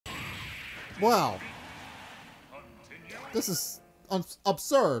Well, this is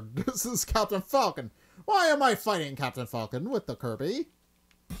absurd. This is Captain Falcon. Why am I fighting Captain Falcon with the Kirby?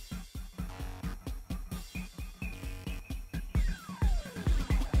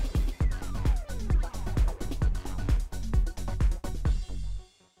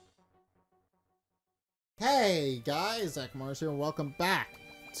 Hey guys, Zack here, and welcome back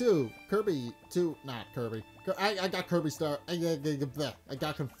to not Kirby. I got Kirby Star. I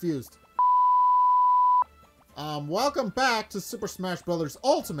got confused. Welcome back to Super Smash Bros.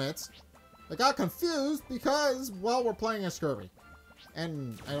 Ultimate. I got confused because, well, we're playing as Kirby.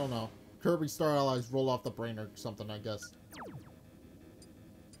 And, I don't know, Kirby Star Allies roll off the brain or something, I guess.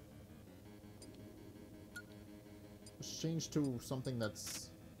 Let's change to something that's...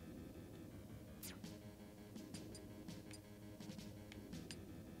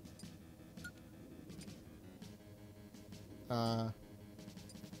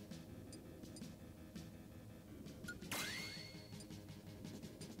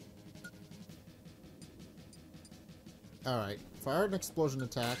 Alright, fire and explosion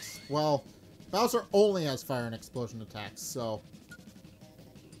attacks. Well, Bowser only has fire and explosion attacks, so...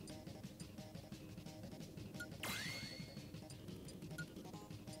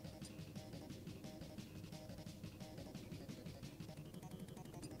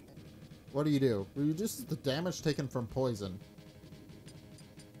 What do? Reduces the damage taken from poison.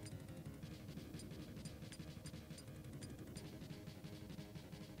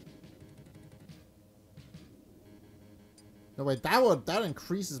 No, wait, that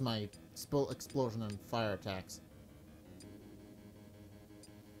increases my explosion and fire attacks.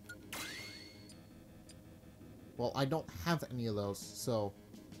 Well, I don't have any of those, so...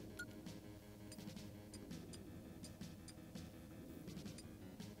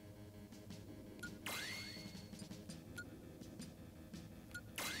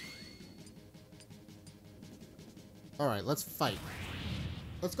 Alright, let's fight.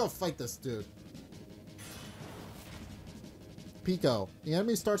 Let's go fight this dude. Pico. The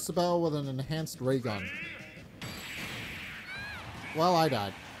enemy starts the battle with an enhanced ray gun. Well, I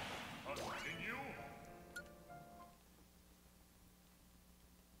died.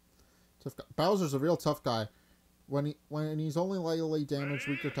 Tough guy. Bowser's a real tough guy. When he's only lightly damaged,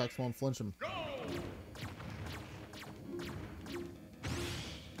 weaker attacks won't flinch him.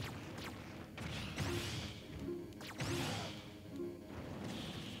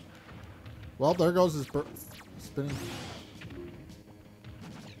 Well, there goes his spinning.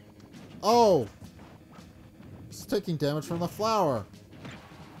 Oh! He's taking damage from the flower.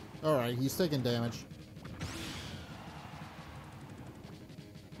 Alright, he's taking damage.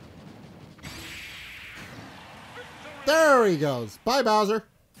 There he goes! Bye, Bowser!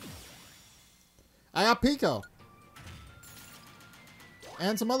 I got Pico.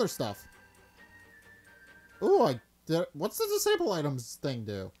 And some other stuff. Ooh, what's the disable items thing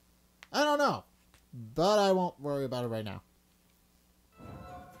do? I don't know. But I won't worry about it right now.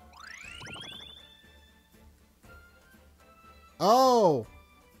 Oh!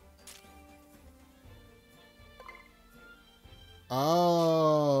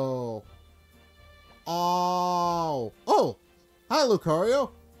 Oh! Oh! Oh! Hi, Lucario!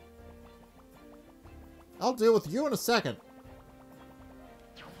 I'll deal with you in a second.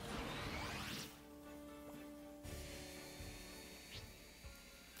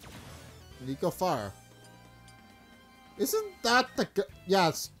 Nico Fire. Isn't that the guy? Yeah,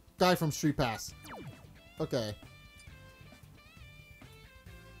 it's guy from Street Pass. Okay.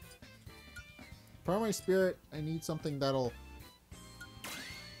 Primary Spirit, I need something that'll...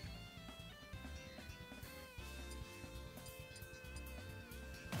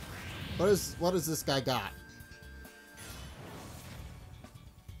 What is this guy got?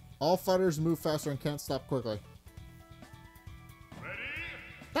 All fighters move faster and can't stop quickly.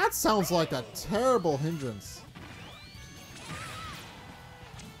 That sounds like a terrible hindrance.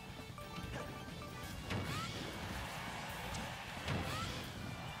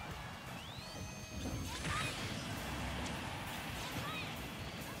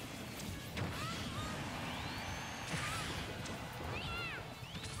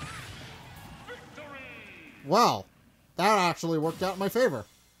 Wow, that actually worked out in my favor.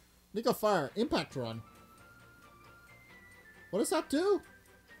 Nico Fire, Impact Run. What does that do?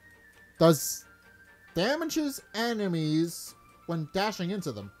 Does damages enemies when dashing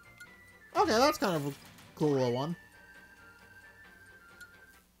into them. Okay, that's kind of a cool little one.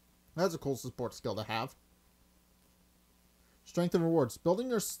 That's a cool support skill to have. Strength and rewards. Building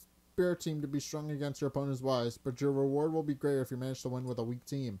your spirit team to be strong against your opponent is wise, but your reward will be greater if you manage to win with a weak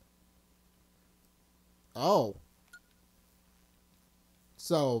team. Oh.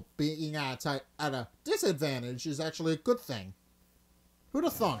 So, being at a disadvantage is actually a good thing.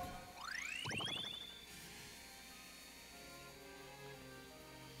 Who'da thunk?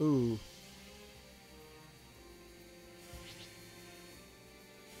 Ooh.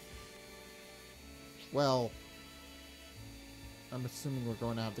 Well, I'm assuming we're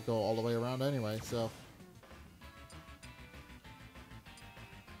going to have to go all the way around anyway, so...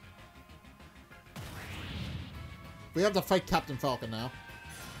 We have to fight Captain Falcon now.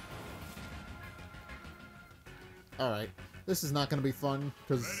 Alright. This is not going to be fun,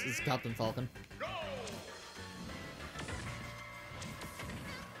 because it's Captain Falcon.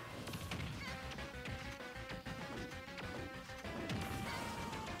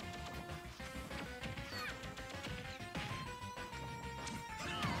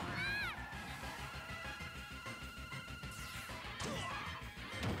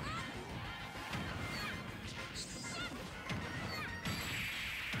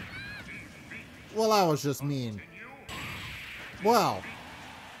 Well, that was just mean. Well,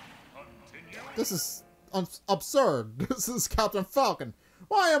 this is absurd. This is Captain Falcon.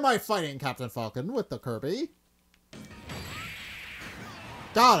 Why am I fighting Captain Falcon with the Kirby?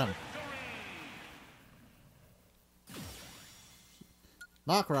 Got him.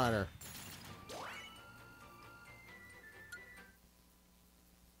 Knock Rider.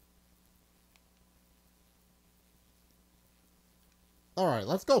 Alright,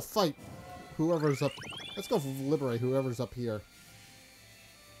 let's go fight whoever's up. Let's go liberate whoever's up here.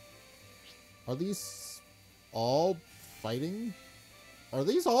 Are these all fighting? Are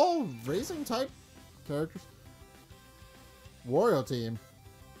these all racing type characters? Wario Team.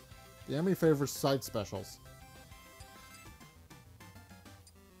 The enemy favors side specials.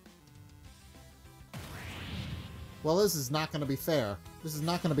 Well, this is not going to be fair. This is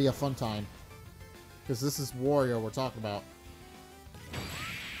not going to be a fun time. Because this is Wario we're talking about.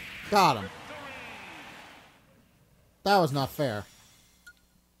 Got him. That was not fair.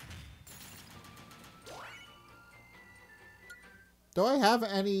 Do I have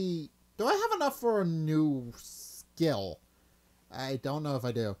enough for a new skill? I don't know if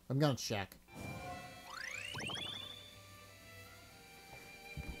I do. I'm gonna check.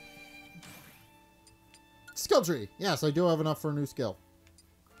 Skill tree! Yes, I do have enough for a new skill.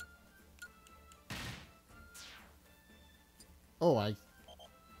 Oh,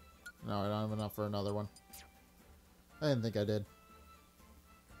 no, I don't have enough for another one. I didn't think I did.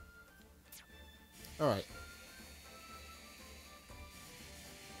 Alright.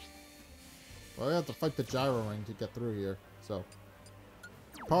 Well, we have to fight the gyro ring to get through here, so.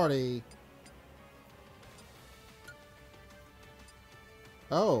 Party!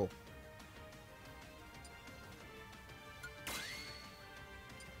 Oh.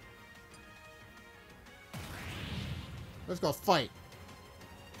 Let's go fight.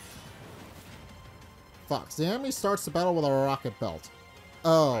 Fox. The enemy starts the battle with a rocket belt.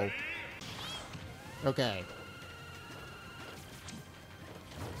 Oh. Okay.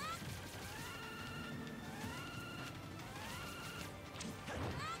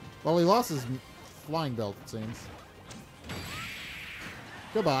 Well, he lost his flying belt, it seems.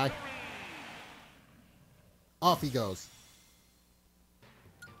 Goodbye. Off he goes.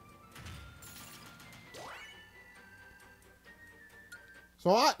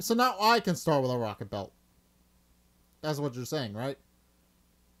 So now I can start with a rocket belt. That's what you're saying, right?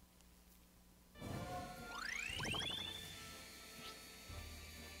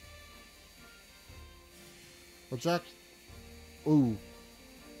 Well, Jack... Ooh.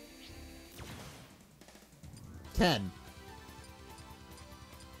 10.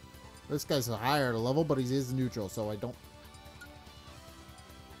 This guy's a higher level, but he is neutral, so I don't...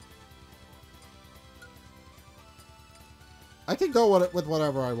 I can go with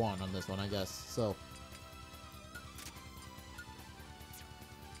whatever I want on this one, I guess, so...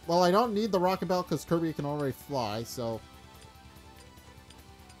 Well, I don't need the rocket belt because Kirby can already fly, so...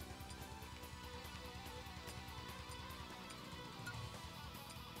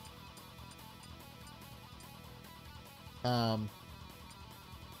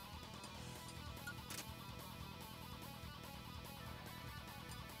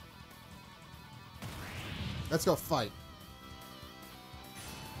 Let's go fight.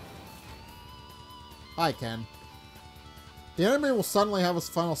 Hi, Ken. The enemy will suddenly have his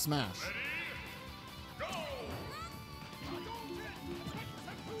final smash.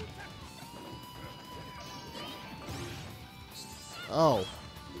 Oh.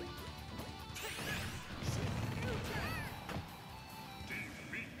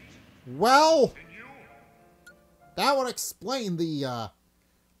 Well, that would explain the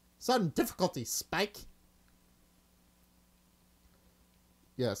sudden difficulty spike.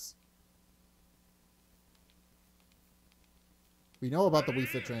 Yes. We know about the Wii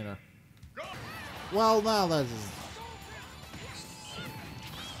Fit Trainer. Well, now that is...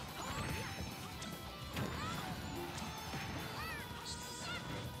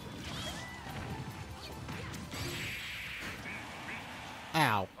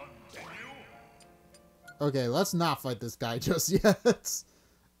 Ow. Okay, let's not fight this guy just yet.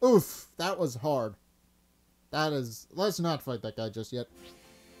 Oof, that was hard. That is... Let's not fight that guy just yet.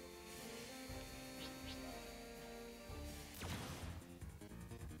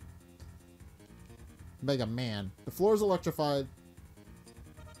 Mega Man. The floor is electrified.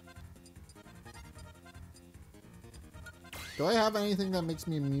 Do I have anything that makes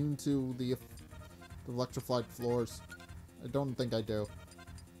me immune to the electrified floors? I don't think I do.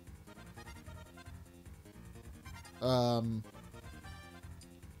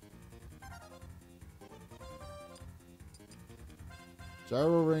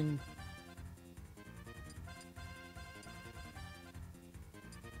 Gyro ring.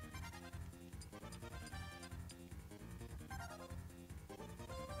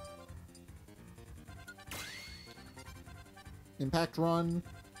 Impact run.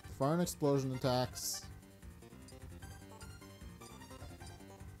 Fire and explosion attacks.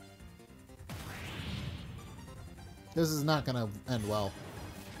 This is not gonna end well.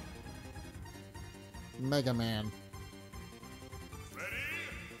 Mega Man.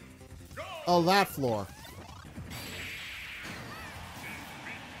 Oh, that floor.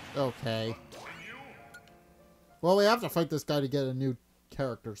 Okay. Well, we have to fight this guy to get a new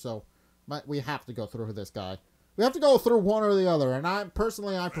character, so we have to go through this guy. We have to go through one or the other, and I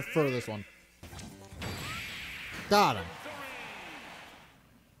prefer this one. Got him.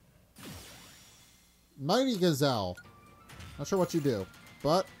 Mighty Gazelle. Not sure what you do,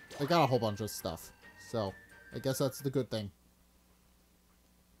 but I got a whole bunch of stuff, so I guess that's the good thing.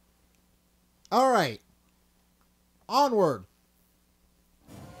 Alright. Onward.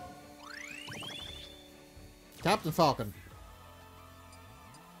 Captain Falcon.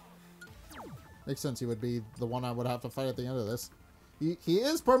 Makes sense he would be the one I would have to fight at the end of this. He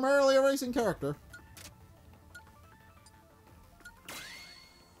is primarily a racing character.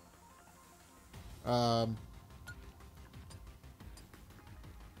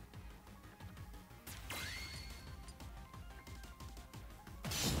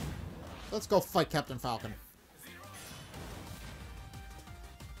 Let's go fight Captain Falcon.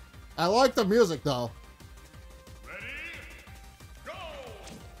 I like the music though.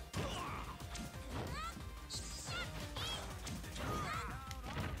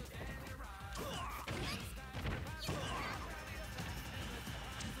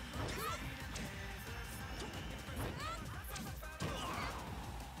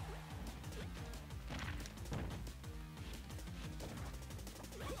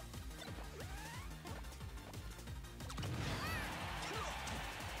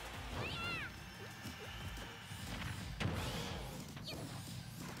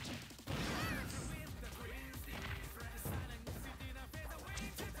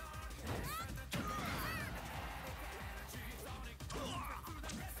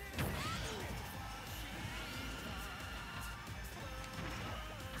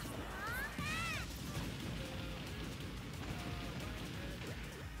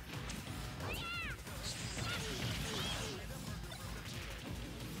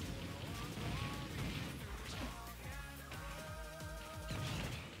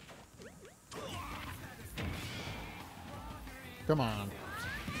 Come on.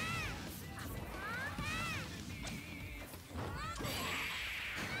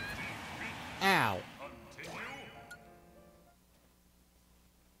 Ow.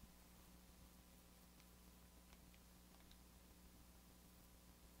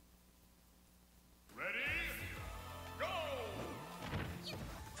 Ready? Go!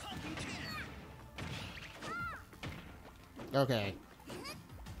 Okay.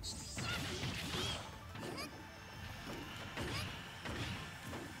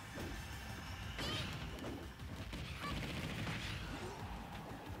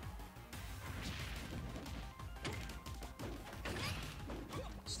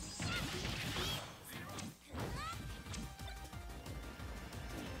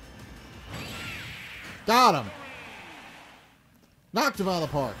 Got him. Knocked him out of the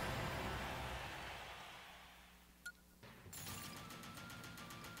park.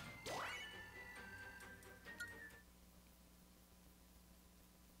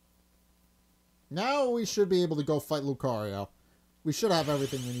 Now we should be able to go fight Lucario. We should have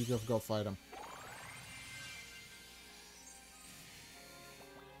everything we need to go fight him.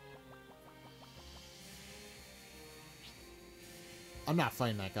 I'm not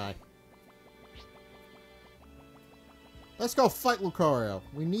fighting that guy. Let's go fight Lucario.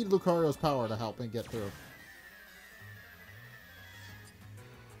 We need Lucario's power to help me get through.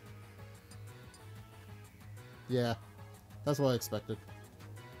 Yeah, that's what I expected.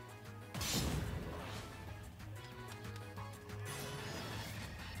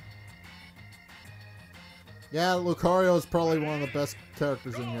 Yeah, Lucario is probably one of the best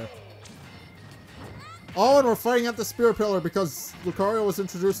characters in here. Oh, and we're fighting at the Spirit Pillar because Lucario was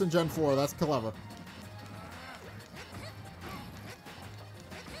introduced in Gen 4. That's clever.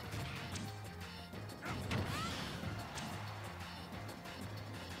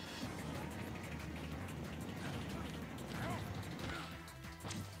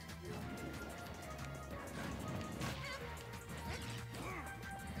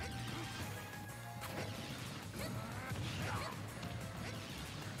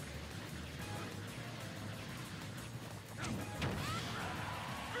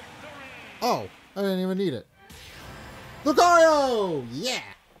 Oh, I didn't even need it. Lucario! Yeah!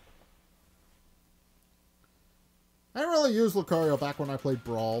 I didn't really use Lucario back when I played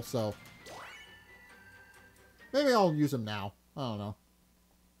Brawl, so... maybe I'll use him now. I don't know.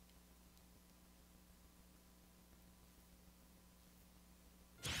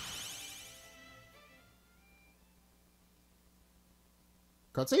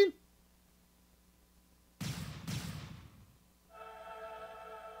 Cutscene?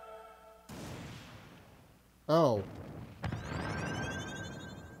 Oh.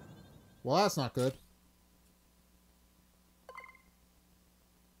 Well, that's not good.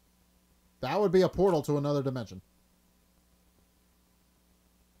 That would be a portal to another dimension.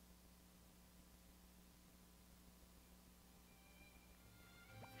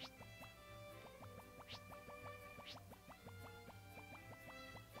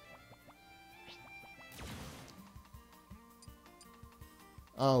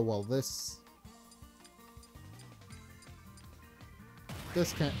 Oh, well, this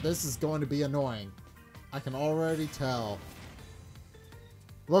is going to be annoying. I can already tell.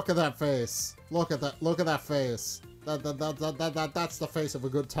 Look at that face. Look at that face. That's the face of a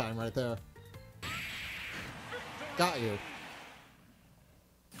good time right there. Got you.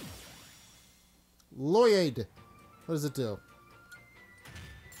 Lloyd. What does it do?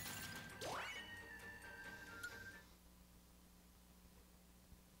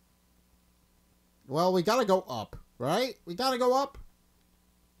 Well, we gotta go up, right? We gotta go up.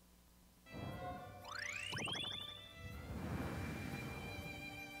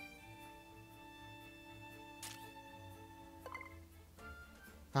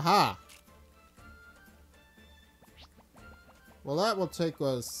 Haha. Well, that will take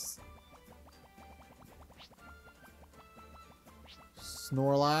us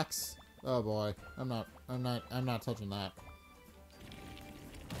Snorlax. Oh boy. I'm not touching that.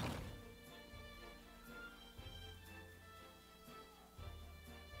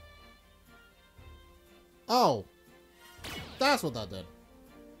 Oh. That's what that did.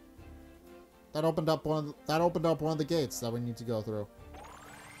 That opened up one of the gates that we need to go through.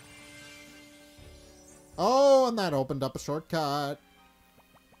 Oh, and that opened up a shortcut.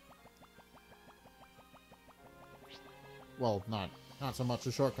 Well, not so much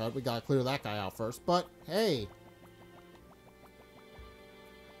a shortcut. We gotta clear that guy out first, but hey.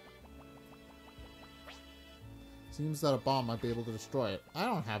 Seems that a bomb might be able to destroy it. I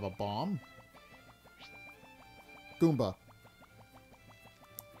don't have a bomb. Goomba.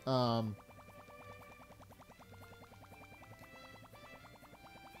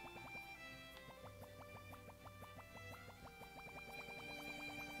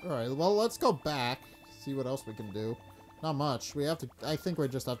 Alright, well, let's go back. See what else we can do. Not much. We have to... I think we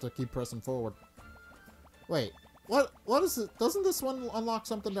just have to keep pressing forward. Wait. What is it? Doesn't this one unlock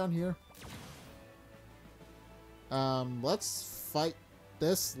something down here? Let's fight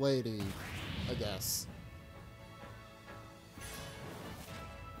this lady, I guess.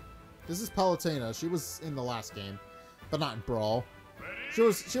 This is Palutena. She was in the last game, but not in Brawl. She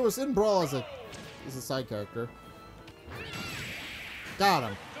was in Brawl as a side character. Got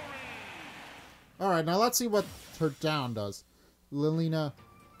him. Alright, now let's see what her down does. Lilina.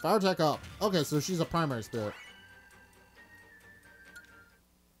 Fire attack up. Okay, so she's a primary spirit.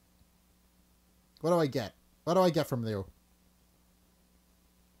 What do I get? What do I get from you?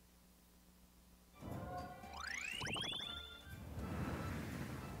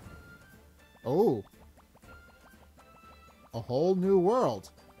 Oh. A whole new world.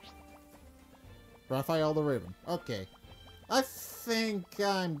 Raphael the Raven. Okay. I think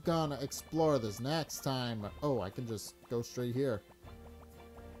I'm gonna explore this next time. Oh, I can just go straight here.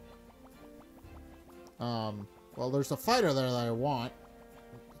 Well, there's a fighter there that I want.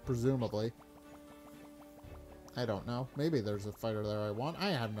 presumably. I don't know. Maybe there's a fighter there I want.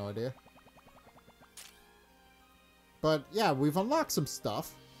 I have no idea. But, yeah, we've unlocked some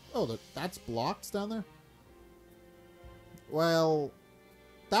stuff. Oh, that's blocks down there? Well,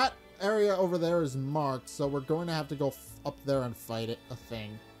 that area over there is marked, so we're going to have to go up there and fight it, a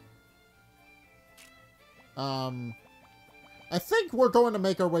thing. I think we're going to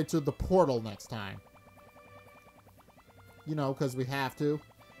make our way to the portal next time. You know, because we have to.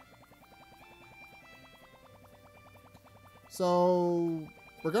 So,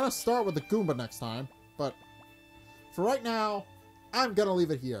 we're going to start with the Goomba next time, but for right now, I'm going to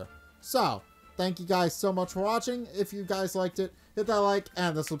leave it here. So, thank you guys so much for watching. If you guys liked it, hit that like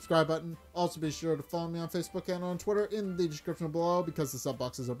and the subscribe button. Also, be sure to follow me on Facebook and on Twitter in the description below because the sub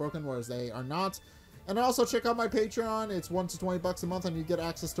boxes are broken, whereas they are not. And also, check out my Patreon. It's $1 to $20 a month, and you get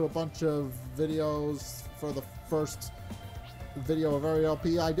access to a bunch of videos for the first video of every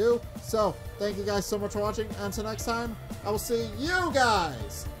LP I do. So, thank you guys so much for watching. Until next time, I will see you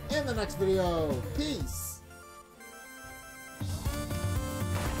guys in the next video. Peace!